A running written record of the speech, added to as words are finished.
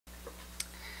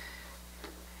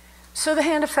So the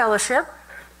hand of fellowship,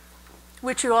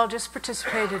 which you all just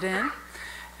participated in,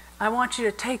 I want you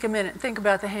to take a minute and think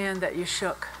about the hand that you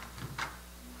shook.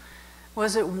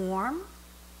 Was it warm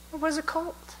or was it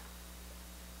cold?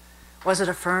 Was it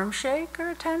a firm shake or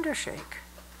a tender shake?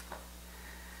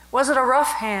 Was it a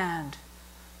rough hand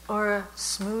or a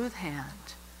smooth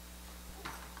hand?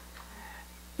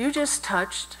 You just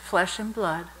touched flesh and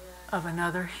blood of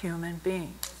another human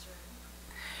being.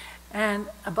 And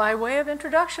by way of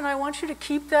introduction, I want you to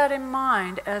keep that in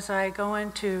mind as I go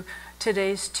into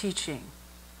today's teaching.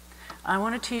 I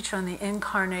want to teach on the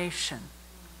Incarnation.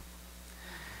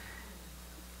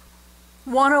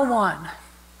 101.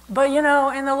 But you know,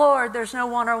 in the Lord, there's no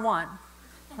 101,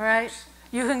 right?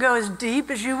 You can go as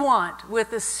deep as you want with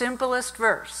the simplest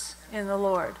verse in the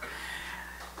Lord.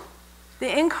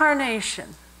 The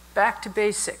Incarnation, back to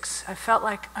basics. I felt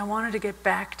like I wanted to get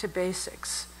back to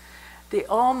basics. The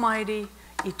Almighty,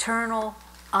 eternal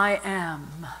I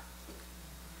Am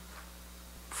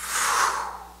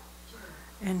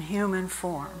in human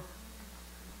form.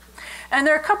 And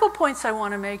there are a couple points I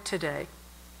want to make today.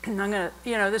 I'm going to,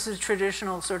 this is a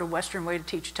traditional sort of Western way to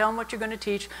teach. Tell them what you're going to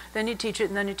teach, then you teach it,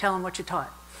 and then you tell them what you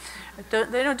taught.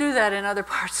 They don't do that in other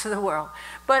parts of the world.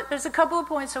 But there's a couple of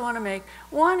points I want to make.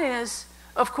 One is,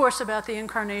 of course, about the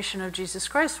incarnation of Jesus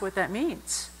Christ, what that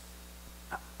means.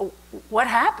 What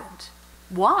happened?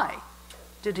 Why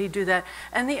did he do that?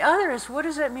 And the other is, what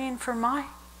does that mean for my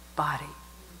body?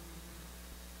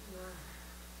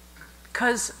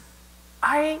 Because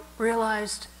I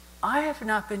realized I have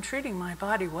not been treating my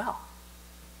body well.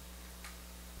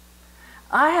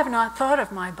 I have not thought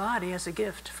of my body as a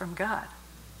gift from God.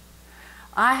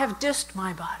 I have dissed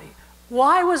my body.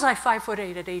 Why was I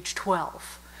 5'8" at age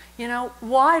 12?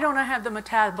 Why don't I have the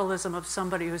metabolism of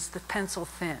somebody who's the pencil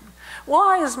thin?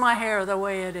 Why is my hair the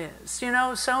way it is?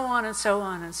 So on and so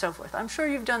on and so forth. I'm sure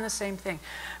you've done the same thing.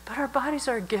 But our bodies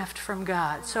are a gift from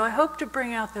God. So I hope to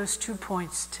bring out those 2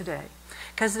 points today,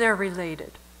 because they're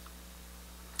related.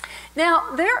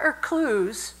 Now, there are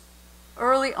clues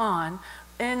early on.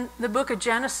 In the book of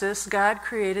Genesis, God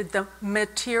created the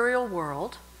material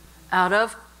world out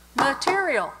of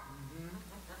material.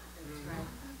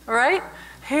 Right?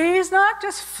 He's not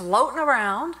just floating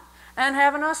around and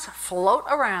having us float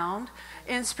around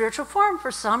in spiritual form for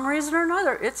some reason or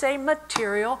another. It's a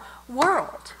material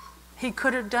world. He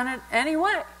could have done it any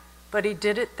way, but he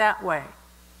did it that way.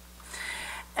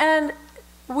 And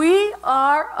we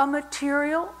are a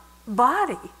material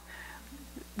body.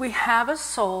 We have a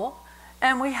soul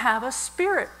and we have a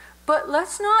spirit. But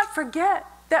let's not forget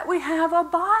that we have a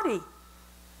body.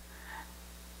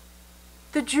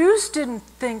 The Jews didn't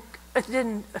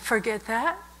forget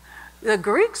that. The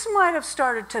Greeks might have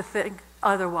started to think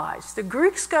otherwise. The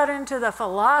Greeks got into the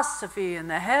philosophy and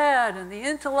the head and the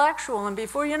intellectual, and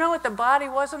before you know it, the body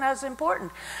wasn't as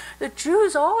important. The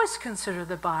Jews always consider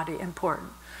the body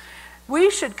important. We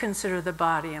should consider the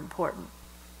body important.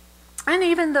 And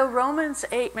even though Romans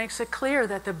 8 makes it clear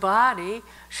that the body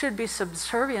should be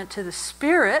subservient to the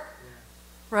spirit,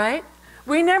 right?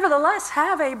 We nevertheless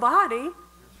have a body.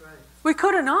 That's right. We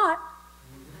could have not,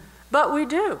 but we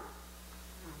do.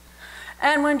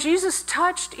 And when Jesus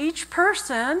touched each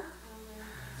person,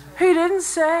 he didn't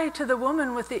say to the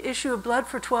woman with the issue of blood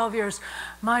for 12 years,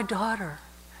 "My daughter,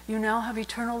 you now have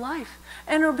eternal life,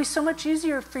 and it'll be so much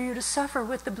easier for you to suffer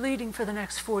with the bleeding for the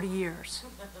next 40 years.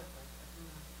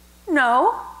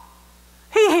 No,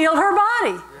 he healed her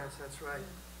body. Yes, that's right.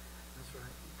 That's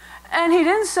right. And he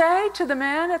didn't say to the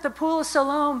man at the pool of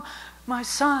Siloam, "My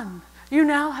son, you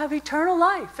now have eternal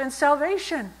life and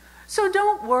salvation. So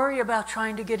don't worry about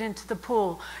trying to get into the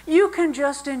pool. You can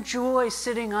just enjoy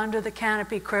sitting under the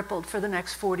canopy crippled for the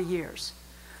next 40 years.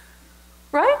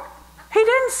 Right? He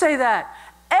didn't say that.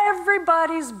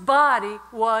 Everybody's body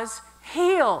was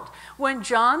healed. When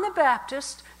John the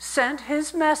Baptist sent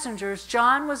his messengers,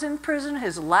 John was in prison,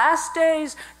 his last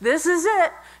days, this is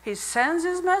it. He sends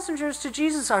his messengers to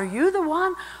Jesus. Are you the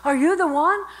one? Are you the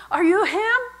one? Are you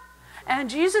him?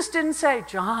 And Jesus didn't say,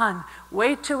 "John,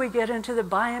 wait till we get into the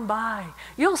by and by.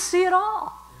 You'll see it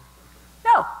all."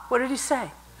 No, what did he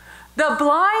say? "The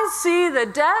blind see, the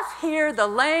deaf hear, the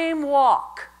lame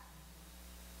walk."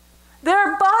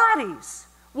 Their bodies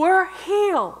were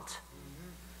healed.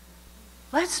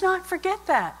 Let's not forget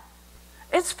that.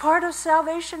 It's part of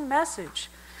salvation message.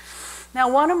 Now,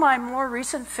 one of my more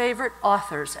recent favorite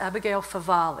authors, Abigail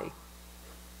Favale,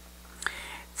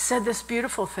 said this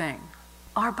beautiful thing.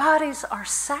 Our bodies are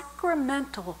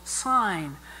sacramental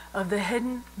sign of the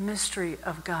hidden mystery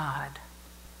of God.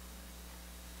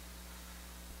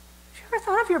 Have you ever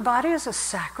thought of your body as a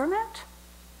sacrament?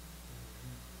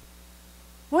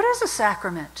 What is a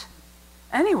sacrament?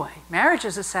 Anyway, marriage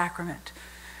is a sacrament.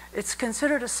 It's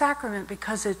considered a sacrament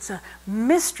because it's a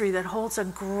mystery that holds a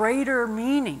greater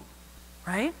meaning,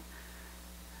 right?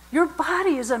 Your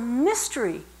body is a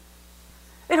mystery.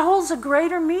 It holds a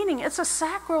greater meaning. It's a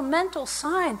sacramental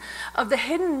sign of the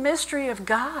hidden mystery of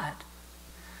God.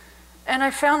 And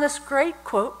I found this great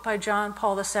quote by John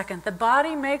Paul II. The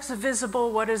body makes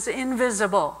visible what is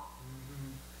invisible.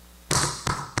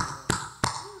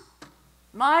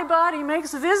 My body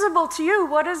makes visible to you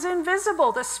what is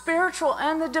invisible, the spiritual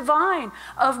and the divine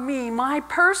of me, my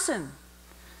person.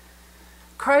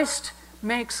 Christ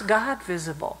makes God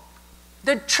visible.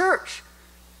 The church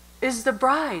is the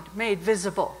bride made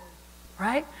visible,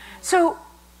 right? So,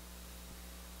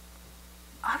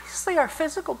 obviously our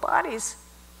physical bodies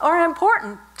are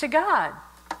important to God.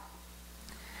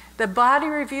 The body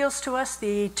reveals to us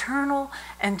the eternal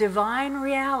and divine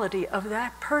reality of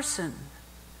that person.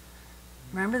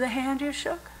 Remember the hand you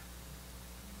shook?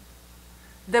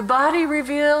 The body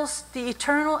reveals the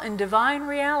eternal and divine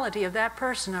reality of that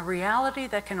person, a reality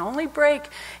that can only break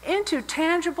into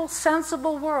tangible,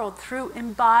 sensible world through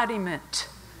embodiment.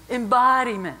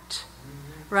 Embodiment,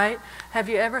 right? Have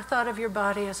you ever thought of your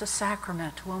body as a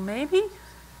sacrament? Well, maybe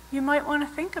you might want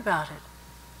to think about it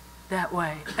that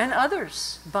way. And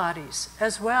others' bodies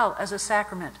as well as a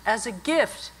sacrament, as a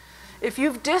gift. If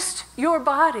you've dissed your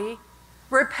body,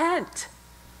 repent.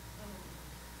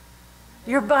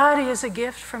 Your body is a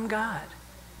gift from God.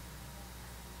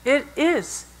 It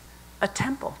is a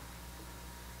temple.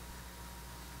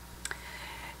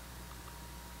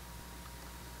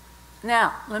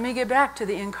 Now, let me get back to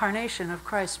the incarnation of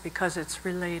Christ because it's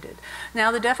related.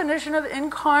 Now, the definition of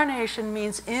incarnation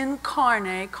means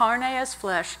incarne, carne as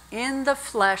flesh, in the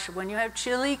flesh. When you have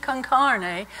chili con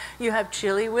carne, you have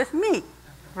chili with meat,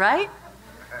 right?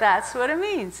 That's what it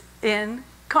means.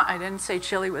 I didn't say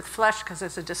chili with flesh because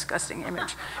it's a disgusting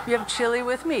image. You have chili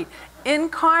with meat.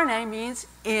 Incarne means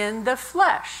in the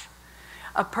flesh.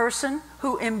 A person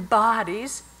who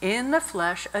embodies in the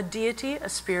flesh a deity, a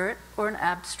spirit, or an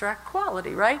abstract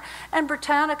quality, right? And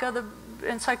Britannica, the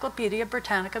Encyclopedia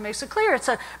Britannica makes it clear. It's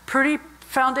a pretty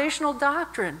foundational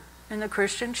doctrine in the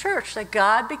Christian church that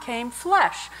God became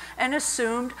flesh and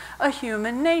assumed a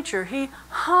human nature. He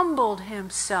humbled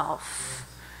himself.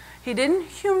 He didn't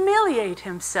humiliate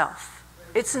himself.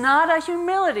 It's not a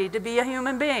humility to be a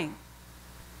human being.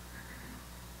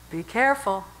 Be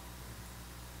careful.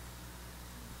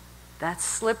 That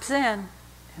slips in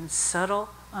subtle,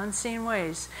 unseen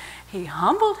ways. He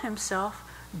humbled himself.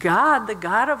 God, the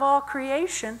God of all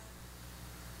creation,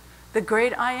 the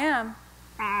great I am,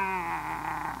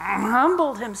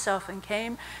 humbled himself and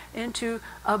came into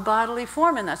a bodily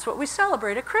form. And that's what we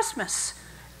celebrate at Christmas.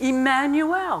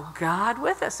 Emmanuel, God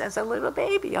with us as a little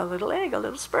baby, a little egg, a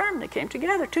little sperm that came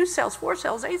together, 2 cells, 4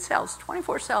 cells, 8 cells,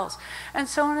 24 cells, and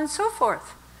so on and so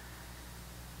forth.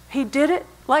 He did it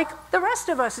like the rest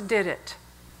of us did it.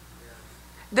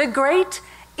 The great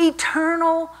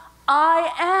eternal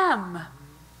I am.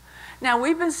 Now,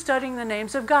 we've been studying the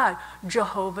names of God.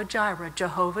 Jehovah Jireh,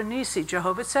 Jehovah Nissi,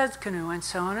 Jehovah Tzedkenu, and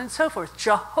so on and so forth.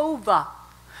 Jehovah.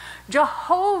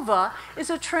 Jehovah is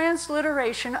a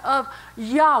transliteration of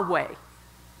Yahweh.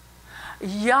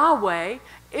 Yahweh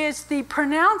is the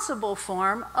pronounceable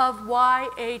form of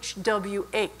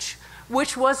YHWH,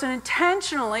 which was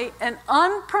intentionally an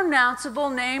unpronounceable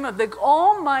name of the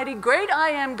almighty great I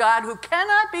am God who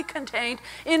cannot be contained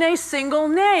in a single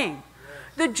name.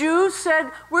 The Jews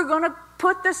said, we're going to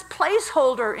put this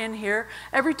placeholder in here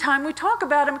every time we talk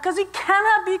about him because he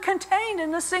cannot be contained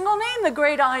in a single name, the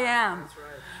great I am. That's right.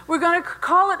 We're going to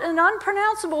call it an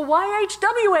unpronounceable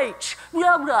YHWH,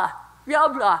 blah, blah, blah,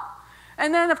 blah.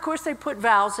 And then, of course, they put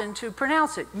vowels in to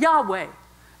pronounce it. Yahweh,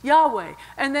 Yahweh.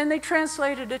 And then they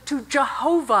translated it to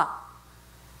Jehovah.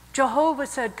 Jehovah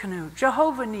Tzedkenu,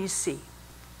 Jehovah Nissi.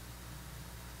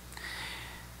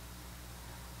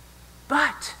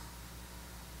 But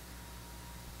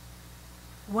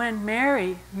when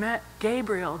Mary met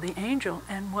Gabriel, the angel,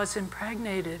 and was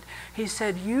impregnated, he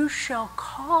said, you shall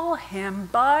call him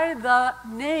by the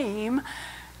name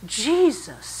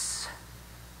Jesus.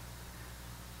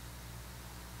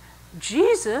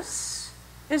 Jesus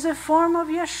is a form of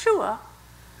Yeshua,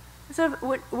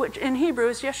 which in Hebrew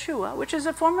is Yeshua, which is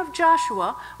a form of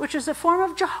Joshua, which is a form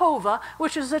of Jehovah,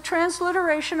 which is a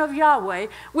transliteration of Yahweh,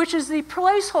 which is the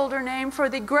placeholder name for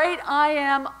the great I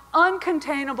am,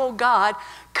 uncontainable God,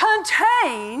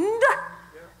 contained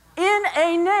in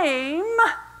a name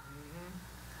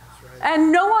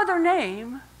and no other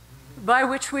name by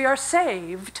which we are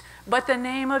saved but the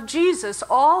name of Jesus.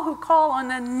 All who call on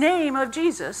the name of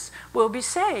Jesus will be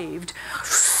saved.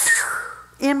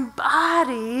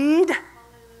 Embodied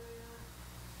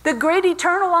The great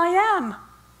eternal I am.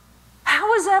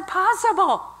 How is that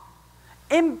possible?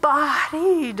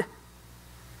 Embodied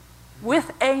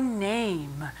with a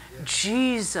name,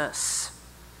 Jesus.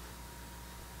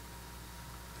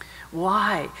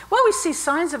 Why? Well, we see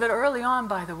signs of it early on,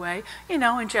 by the way. You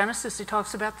know, in Genesis, he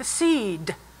talks about the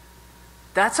seed.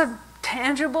 That's a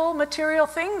tangible, material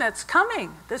thing that's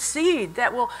coming. The seed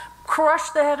that will crush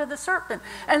the head of the serpent.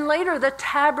 And later, the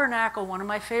tabernacle, one of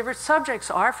my favorite subjects,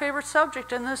 our favorite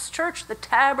subject in this church, the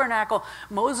tabernacle.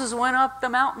 Moses went up the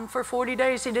mountain for 40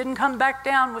 days. He didn't come back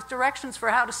down with directions for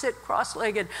how to sit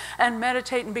cross-legged and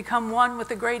meditate and become one with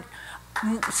the great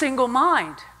single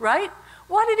mind, right?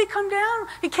 Why did he come down?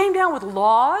 He came down with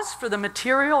laws for the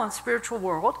material and spiritual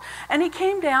world, and he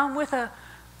came down with a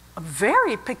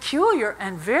very peculiar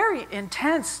and very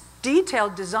intense,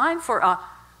 detailed design for a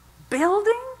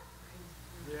building.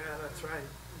 Yeah, that's right.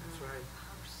 That's right.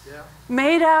 Yeah.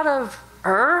 Made out of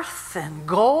earth and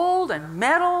gold and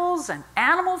metals and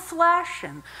animal flesh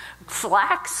and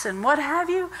flax and what have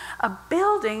you. A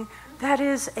building that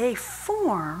is a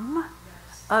form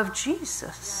of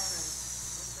Jesus.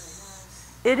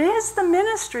 It is the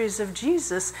ministries of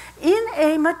Jesus in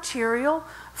a material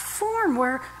form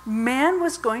where man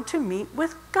was going to meet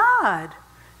with God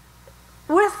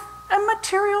with a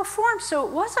material form. So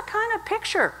it was a kind of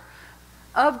picture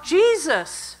of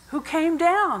Jesus who came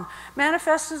down,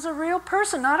 manifest as a real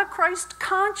person, not a Christ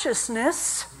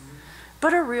consciousness,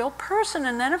 but a real person.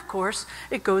 And then, of course,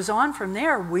 it goes on from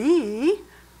there.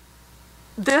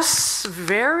 This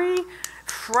very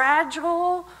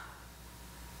fragile,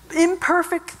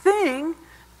 imperfect thing,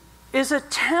 is a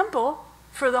temple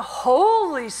for the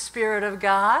Holy Spirit of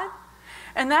God.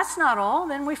 And that's not all.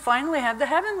 Then we finally have the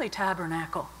heavenly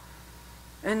tabernacle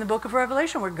in the book of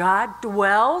Revelation, where God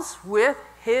dwells with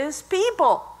his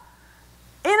people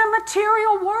in a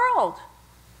material world.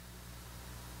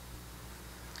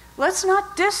 Let's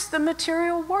not diss the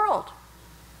material world.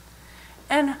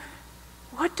 And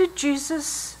what did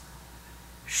Jesus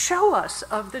show us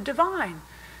of the divine?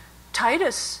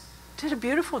 Titus did a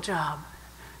beautiful job.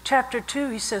 Chapter 2,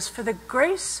 he says, for the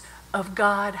grace of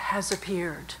God has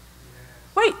appeared.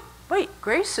 Wait,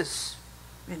 grace is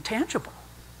intangible.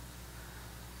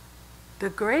 The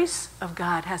grace of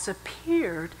God has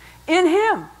appeared in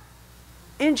him,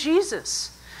 in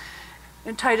Jesus.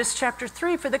 In Titus chapter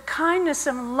 3, for the kindness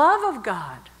and love of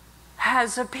God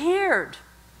has appeared.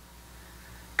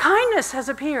 Kindness has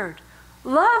appeared.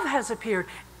 Love has appeared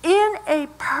in a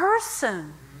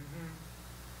person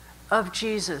of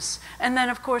Jesus. And then,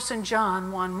 of course, in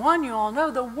John 1:1, you all know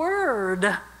the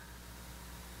Word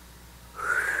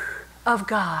of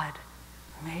God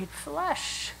made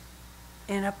flesh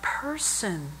in a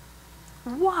person.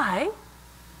 Why?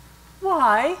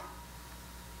 Why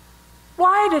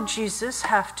did Jesus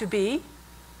have to be?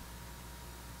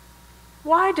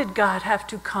 Why did God have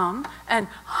to come and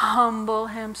humble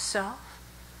himself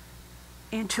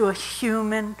into a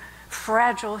human,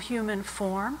 fragile human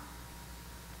form?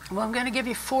 Well, I'm going to give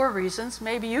you 4 reasons.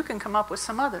 Maybe you can come up with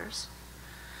some others.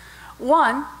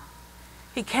 1,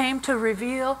 he came to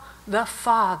reveal the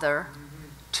Father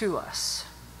to us.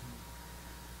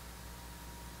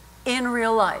 In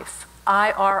real life,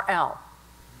 IRL.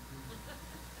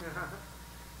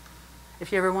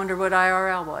 If you ever wondered what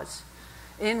IRL was.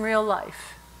 In real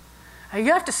life.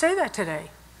 You have to say that today.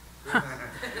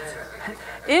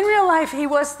 In real life, he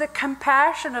was the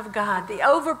compassion of God, the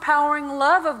overpowering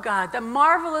love of God, the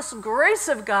marvelous grace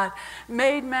of God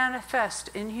made manifest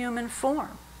in human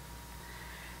form.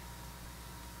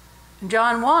 In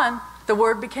John 1, the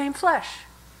Word became flesh.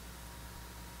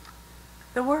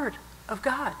 The Word of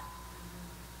God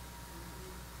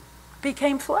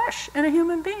became flesh in a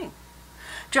human being.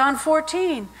 John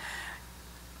 14,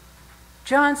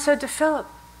 John said to Philip,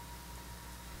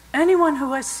 anyone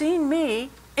who has seen me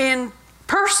in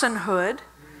personhood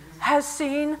has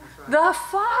seen the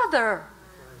Father.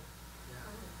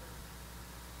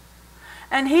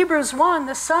 And Hebrews 1,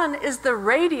 the Son is the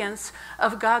radiance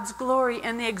of God's glory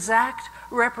and the exact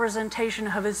representation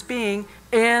of his being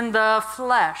in the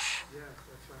flesh. Yes,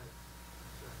 that's right.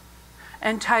 That's right.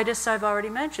 And Titus, I've already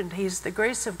mentioned, he's the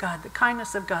grace of God, the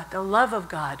kindness of God, the love of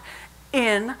God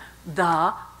in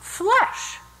the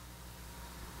flesh.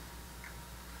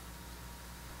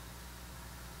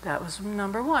 That was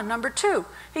number 1. Number 2,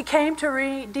 he came to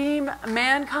redeem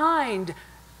mankind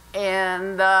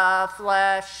in the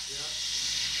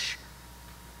flesh. Yep.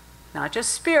 Not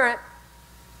just spirit.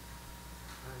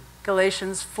 Right.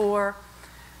 Galatians 4.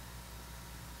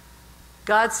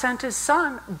 God sent his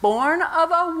Son, born of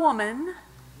a woman,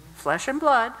 flesh and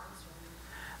blood,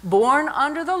 born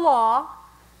under the law,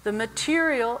 the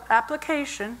material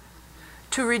application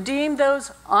to redeem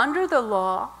those under the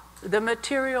law, the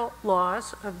material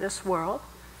laws of this world,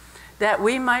 that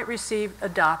we might receive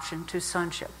adoption to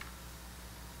sonship.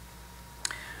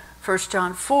 1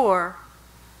 John 4,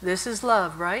 this is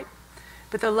love, right?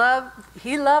 But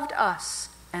he loved us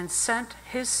and sent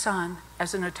his Son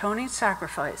as an atoning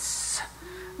sacrifice.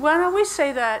 Why don't we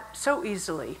say that so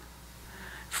easily?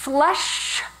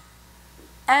 Flesh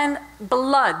and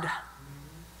blood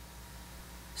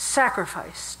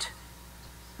sacrificed.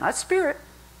 Not spirit.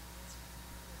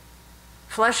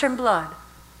 Flesh and blood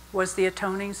was the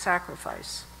atoning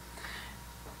sacrifice.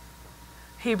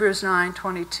 Hebrews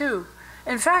 9:22.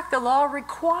 In fact, the law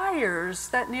requires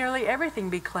that nearly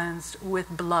everything be cleansed with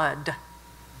blood.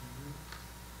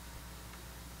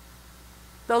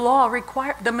 The law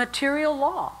the material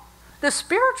law, the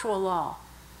spiritual law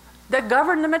that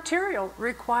governed the material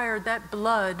required that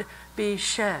blood be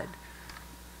shed.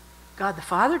 God the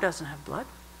Father doesn't have blood.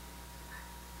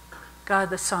 God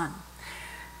the Son.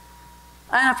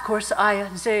 And of course,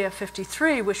 Isaiah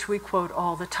 53, which we quote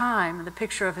all the time, the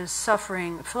picture of his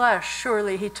suffering flesh.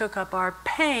 Surely he took up our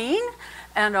pain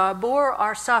and bore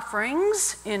our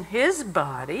sufferings in his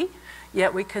body,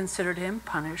 yet we considered him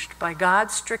punished by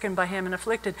God, stricken by him and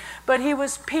afflicted. But he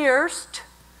was pierced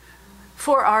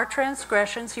for our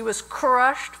transgressions. He was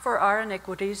crushed for our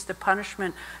iniquities. The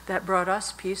punishment that brought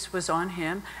us peace was on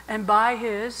him. And by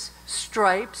his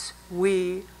stripes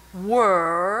we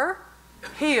were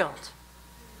healed.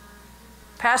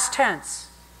 Past tense,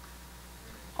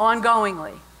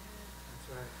 ongoingly. That's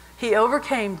right. He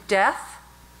overcame death,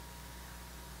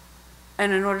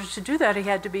 and in order to do that, he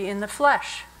had to be in the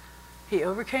flesh. He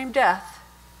overcame death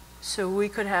so we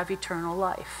could have eternal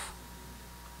life.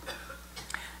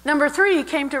 Number 3, he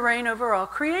came to reign over all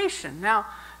creation. Now,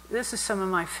 this is some of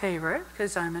my favorite,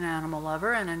 because I'm an animal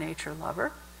lover and a nature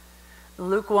lover.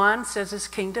 Luke 1 says his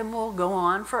kingdom will go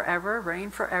on forever,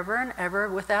 reign forever and ever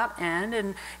without end.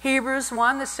 And Hebrews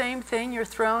 1, the same thing, your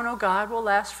throne, O God, will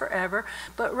last forever.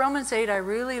 But Romans 8, I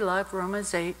really love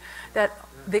Romans 8, that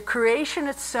the creation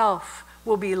itself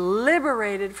will be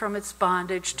liberated from its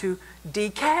bondage to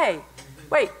decay.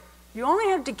 Wait, you only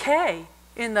have decay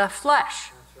in the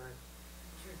flesh. That's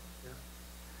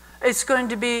right. It's going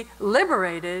to be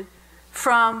liberated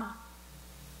from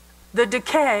the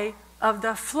decay of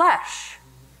the flesh,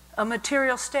 a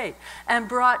material state, and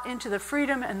brought into the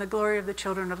freedom and the glory of the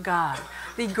children of God.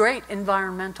 The great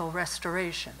environmental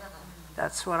restoration.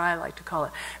 That's what I like to call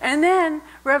it. And then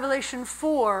Revelation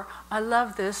 4, I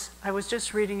love this. I was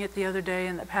just reading it the other day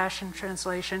in the Passion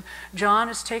Translation. John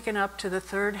is taken up to the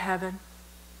third heaven.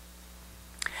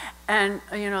 And,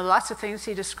 lots of things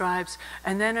he describes.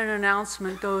 And then an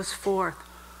announcement goes forth.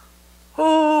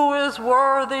 Who is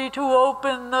worthy to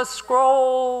open the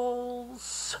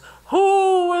scrolls?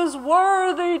 Who is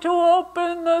worthy to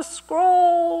open the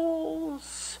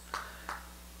scrolls?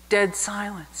 Dead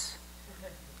silence.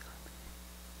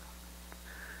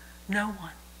 No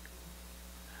one.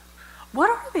 What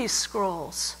are these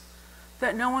scrolls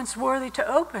that no one's worthy to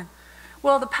open?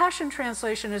 Well, the Passion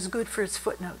Translation is good for its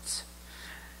footnotes.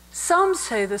 Some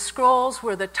say the scrolls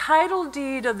were the title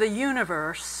deed of the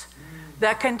universe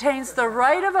that contains the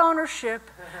right of ownership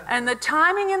and the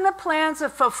timing and the plans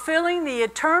of fulfilling the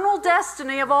eternal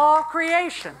destiny of all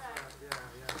creation.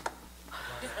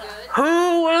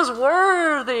 Who is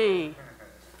worthy?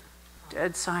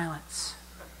 Dead silence.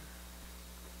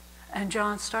 And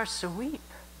John starts to weep.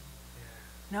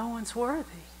 No one's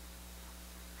worthy.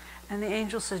 And the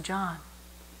angel said, John,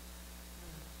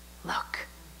 look,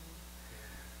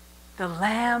 the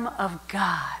Lamb of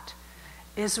God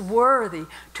is worthy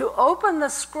to open the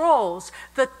scrolls,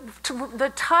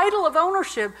 the title of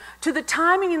ownership, to the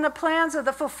timing and the plans of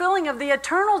the fulfilling of the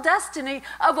eternal destiny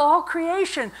of all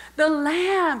creation. The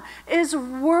Lamb is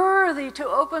worthy to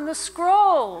open the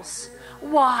scrolls.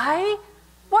 Why?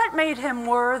 What made him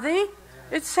worthy?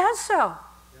 It says so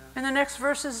in the next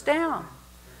verses down.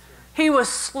 He was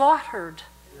slaughtered.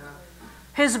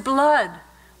 His blood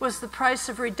was the price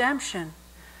of redemption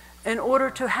in order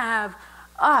to have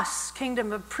us,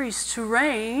 kingdom of priests, to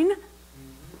reign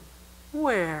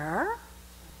where?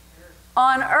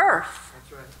 On earth.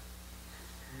 That's right.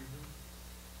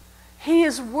 He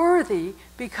is worthy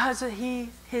because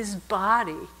his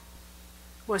body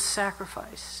was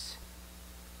sacrificed.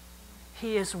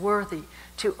 He is worthy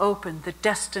to open the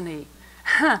destiny,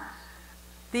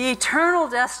 the eternal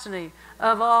destiny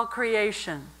of all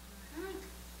creation.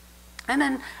 And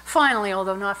then finally,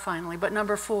 although not finally, but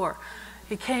number 4,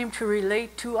 he came to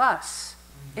relate to us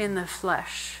in the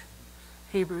flesh.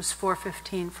 Hebrews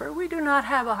 4:15, for we do not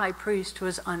have a high priest who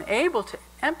is unable to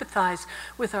empathize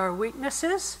with our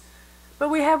weaknesses, but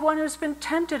we have one who's been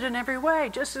tempted in every way,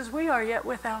 just as we are, yet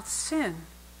without sin.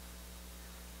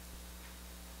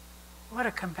 What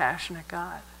a compassionate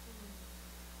God.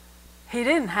 He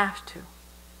didn't have to.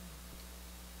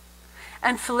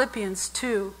 And Philippians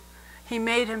 2, he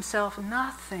made himself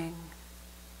nothing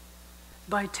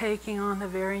by taking on the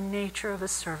very nature of a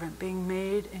servant, being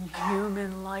made in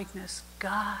human likeness.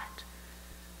 God,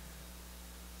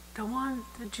 the one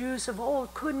the Jews of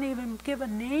old couldn't even give a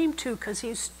name to because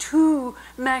he's too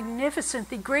magnificent,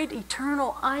 the great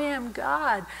eternal I am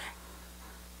God,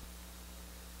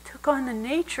 took on the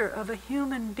nature of a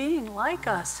human being like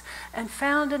us and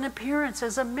found an appearance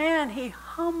as a man. He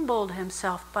humbled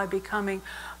himself by becoming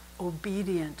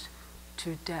obedient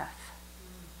to death.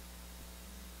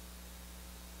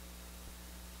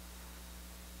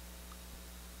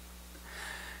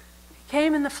 He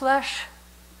came in the flesh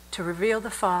to reveal the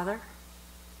Father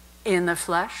in the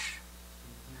flesh.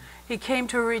 He came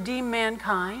to redeem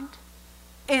mankind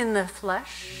in the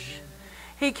flesh.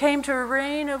 He came to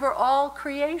reign over all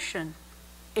creation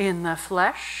in the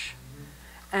flesh.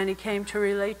 And he came to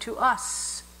relate to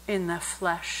us in the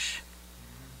flesh.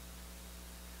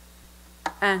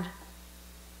 And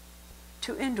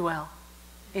to indwell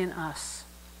in us.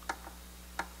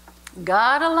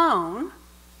 God alone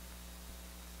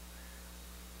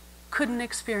couldn't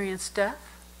experience death.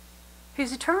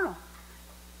 He's eternal.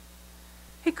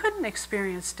 He couldn't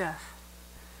experience death.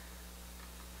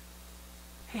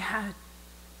 He had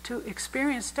to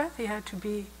experience death. He had to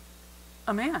be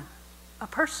a man, a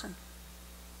person.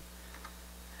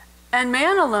 And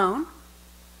man alone,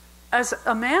 as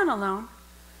a man alone,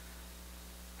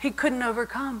 he couldn't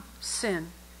overcome sin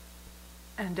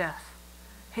and death.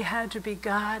 He had to be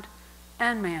God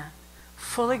and man,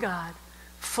 fully God,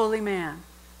 fully man,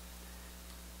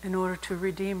 in order to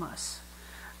redeem us.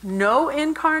 No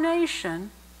incarnation,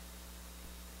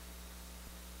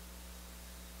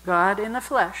 God in the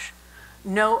flesh,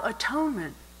 no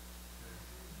atonement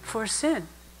for sin,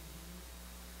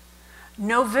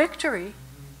 no victory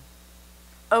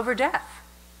over death,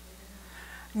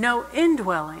 no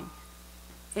indwelling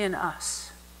in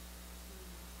us.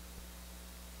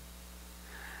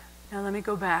 Now let me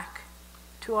go back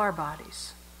to our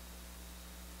bodies.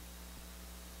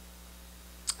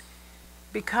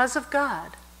 Because of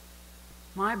God,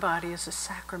 my body is a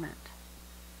sacrament.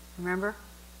 Remember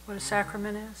what a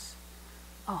sacrament is?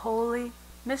 A holy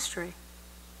mystery.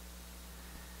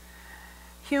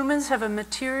 Humans have a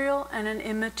material and an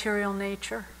immaterial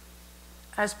nature.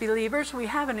 As believers, we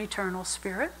have an eternal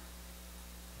spirit,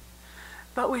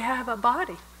 but we have a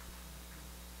body.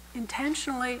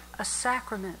 Intentionally a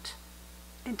sacrament.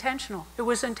 Intentional. It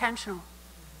was intentional.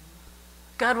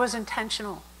 God was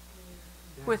intentional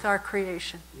with our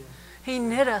creation. He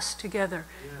knit us together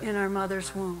in our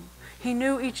mother's womb. He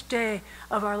knew each day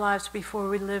of our lives before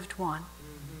we lived one.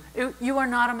 You are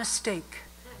not a mistake.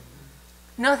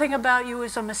 Nothing about you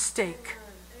is a mistake.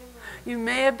 You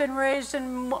may have been raised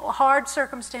in hard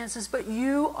circumstances, but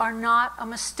you are not a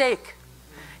mistake.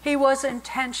 He was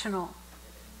intentional.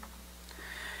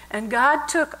 And God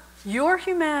took your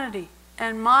humanity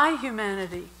and my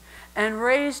humanity and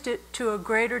raised it to a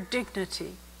greater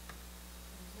dignity.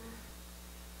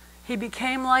 He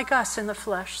became like us in the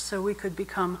flesh so we could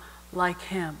become like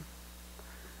him.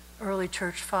 Early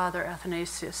church father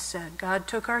Athanasius said, God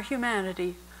took our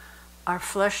humanity, our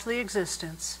fleshly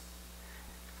existence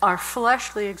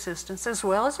as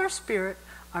well as our spirit,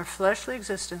 our fleshly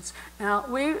existence. Now,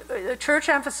 the church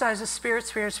emphasizes spirit.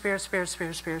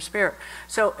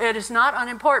 So it is not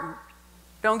unimportant.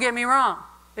 Don't get me wrong.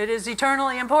 It is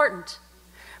eternally important.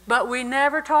 But we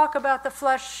never talk about the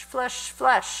flesh.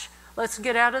 Let's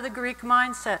get out of the Greek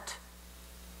mindset.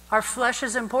 Our flesh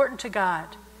is important to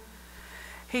God.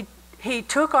 He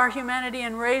took our humanity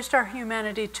and raised our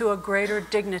humanity to a greater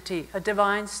dignity, a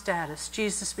divine status.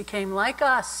 Jesus became like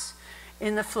us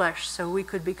in the flesh so we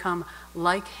could become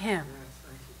like him,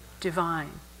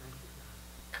 divine.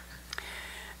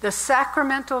 The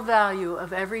sacramental value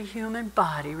of every human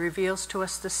body reveals to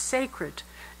us the sacred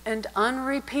and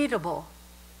unrepeatable,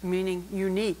 meaning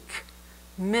unique,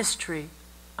 mystery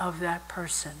of that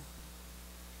person.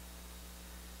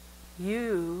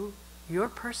 Your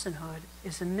personhood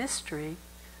is a mystery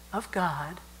of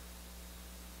God.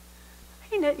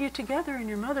 He knit you together in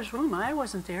your mother's womb. I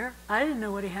wasn't there. I didn't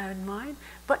know what he had in mind.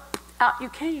 But out you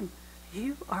came.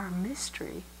 You are a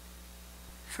mystery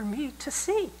for me to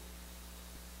see.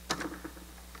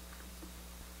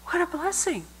 What a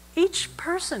blessing. Each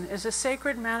person is a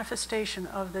sacred manifestation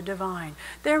of the divine.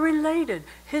 They're related,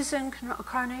 his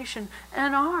incarnation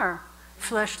and our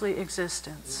fleshly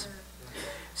existence.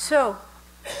 So,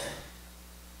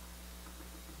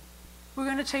 we're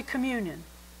going to take communion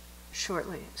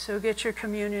shortly. So get your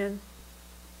communion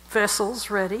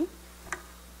vessels ready.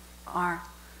 Our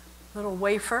little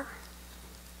wafer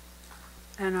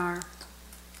and our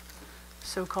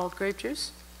so-called grape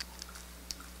juice.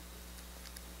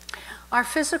 Our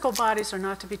physical bodies are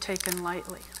not to be taken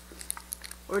lightly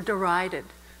or derided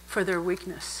for their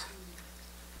weakness.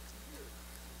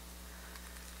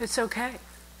 It's okay.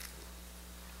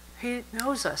 He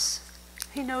knows us.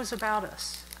 He knows about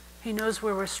us. He knows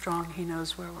where we're strong. He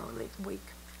knows where we're weak.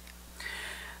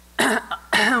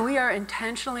 We are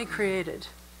intentionally created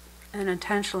and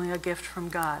intentionally a gift from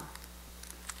God.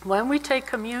 When we take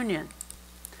communion,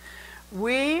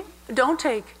 we don't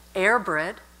take air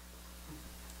bread,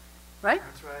 right?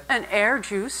 That's right. And air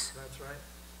juice. That's right.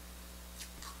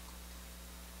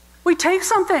 We take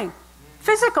something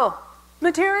physical,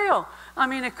 material. I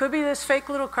mean, it could be this fake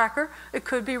little cracker. It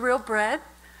could be real bread.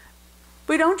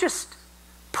 We don't just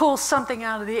pull something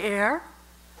out of the air.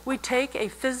 We take a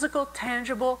physical,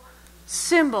 tangible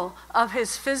symbol of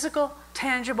his physical,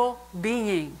 tangible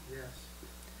being. Yes.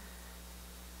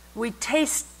 We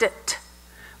taste it.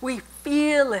 We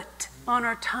feel it on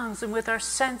our tongues and with our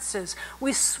senses.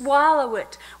 We swallow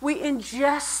it. We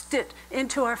ingest it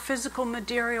into our physical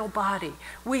material body.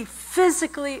 We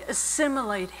physically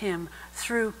assimilate him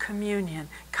through communion,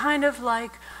 kind of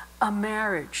like a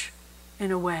marriage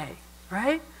in a way,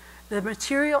 right? The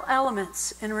material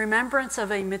elements in remembrance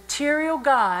of a material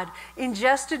God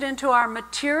ingested into our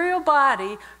material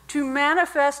body to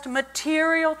manifest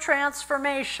material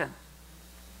transformation.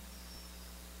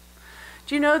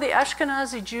 Do you know the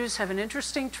Ashkenazi Jews have an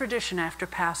interesting tradition after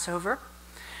Passover?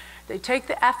 They take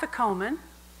the afikomen,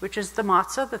 which is the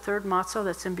matzah, the third matzah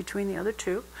that's in between the other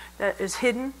two, that is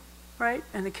hidden, right?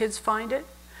 And the kids find it.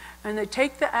 And they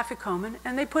take the afikomen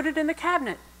and they put it in the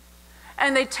cabinet.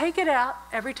 And they take it out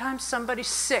every time somebody's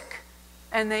sick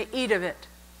and they eat of it.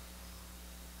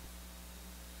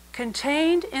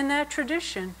 Contained in that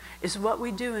tradition is what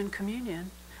we do in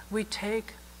communion. We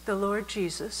take the Lord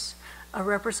Jesus, a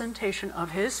representation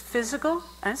of his physical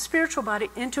and spiritual body,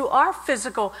 into our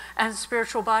physical and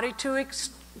spiritual body to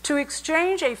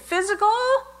exchange a physical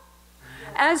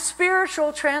and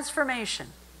spiritual transformation.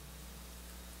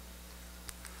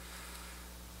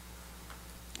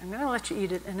 I'm going to let you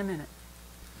eat it in a minute.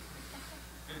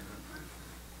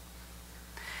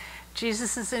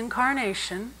 Jesus'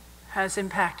 incarnation has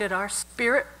impacted our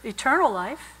spirit, eternal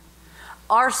life,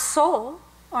 our soul,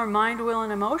 our mind, will,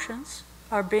 and emotions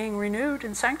are being renewed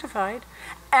and sanctified,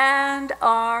 and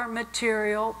our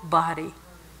material body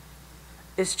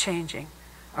is changing.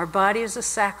 Our body is a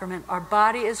sacrament. Our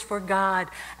body is for God.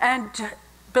 And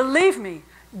believe me,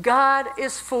 God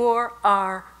is for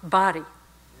our body.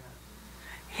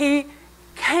 He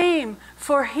came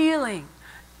for healing,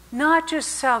 not just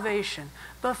salvation,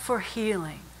 but for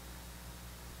healing.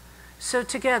 So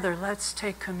together, let's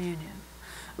take communion.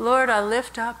 Lord, I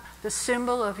lift up the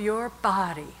symbol of your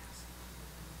body,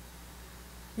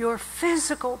 your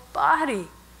physical body,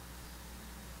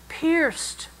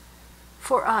 pierced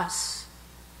for us,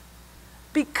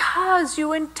 because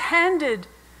you intended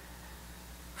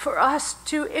for us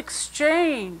to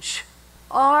exchange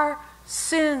our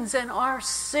sins and our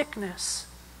sickness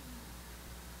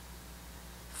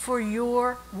for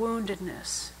your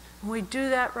woundedness. And we do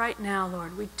that right now,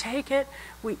 Lord. We take it,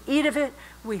 we eat of it,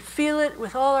 we feel it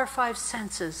with all our five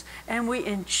senses, and we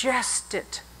ingest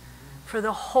it for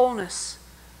the wholeness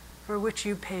for which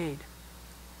you paid.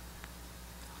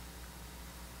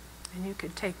 And you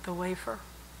could take the wafer.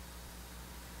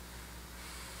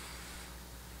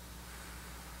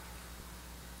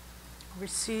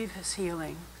 Receive his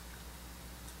healing.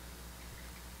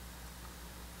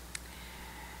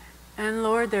 And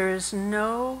Lord, there is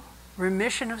no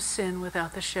remission of sin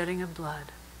without the shedding of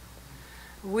blood.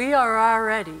 We are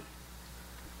already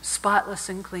spotless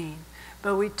and clean,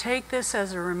 but we take this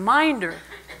as a reminder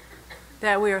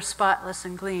that we are spotless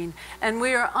and clean. And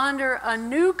we are under a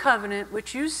new covenant,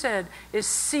 which you said is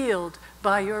sealed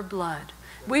by your blood.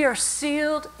 We are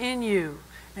sealed in you.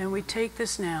 And we take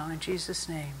this now in Jesus'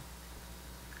 name.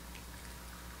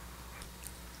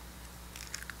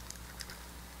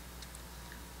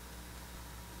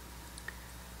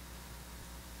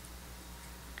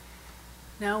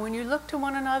 Now, when you look to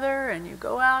one another and you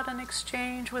go out and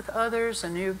exchange with others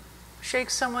and you shake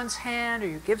someone's hand or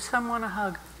you give someone a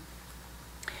hug,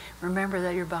 remember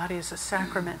that your body is a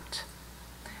sacrament.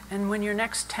 And when you're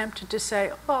next tempted to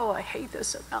say, oh, I hate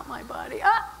this about my body,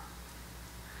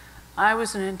 I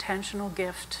was an intentional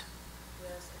gift.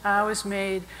 I was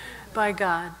made by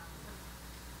God,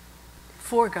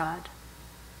 for God,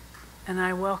 And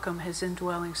I welcome his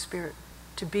indwelling spirit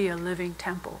to be a living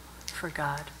temple for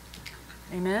God.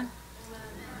 Amen?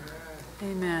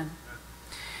 Amen.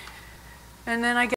 And then I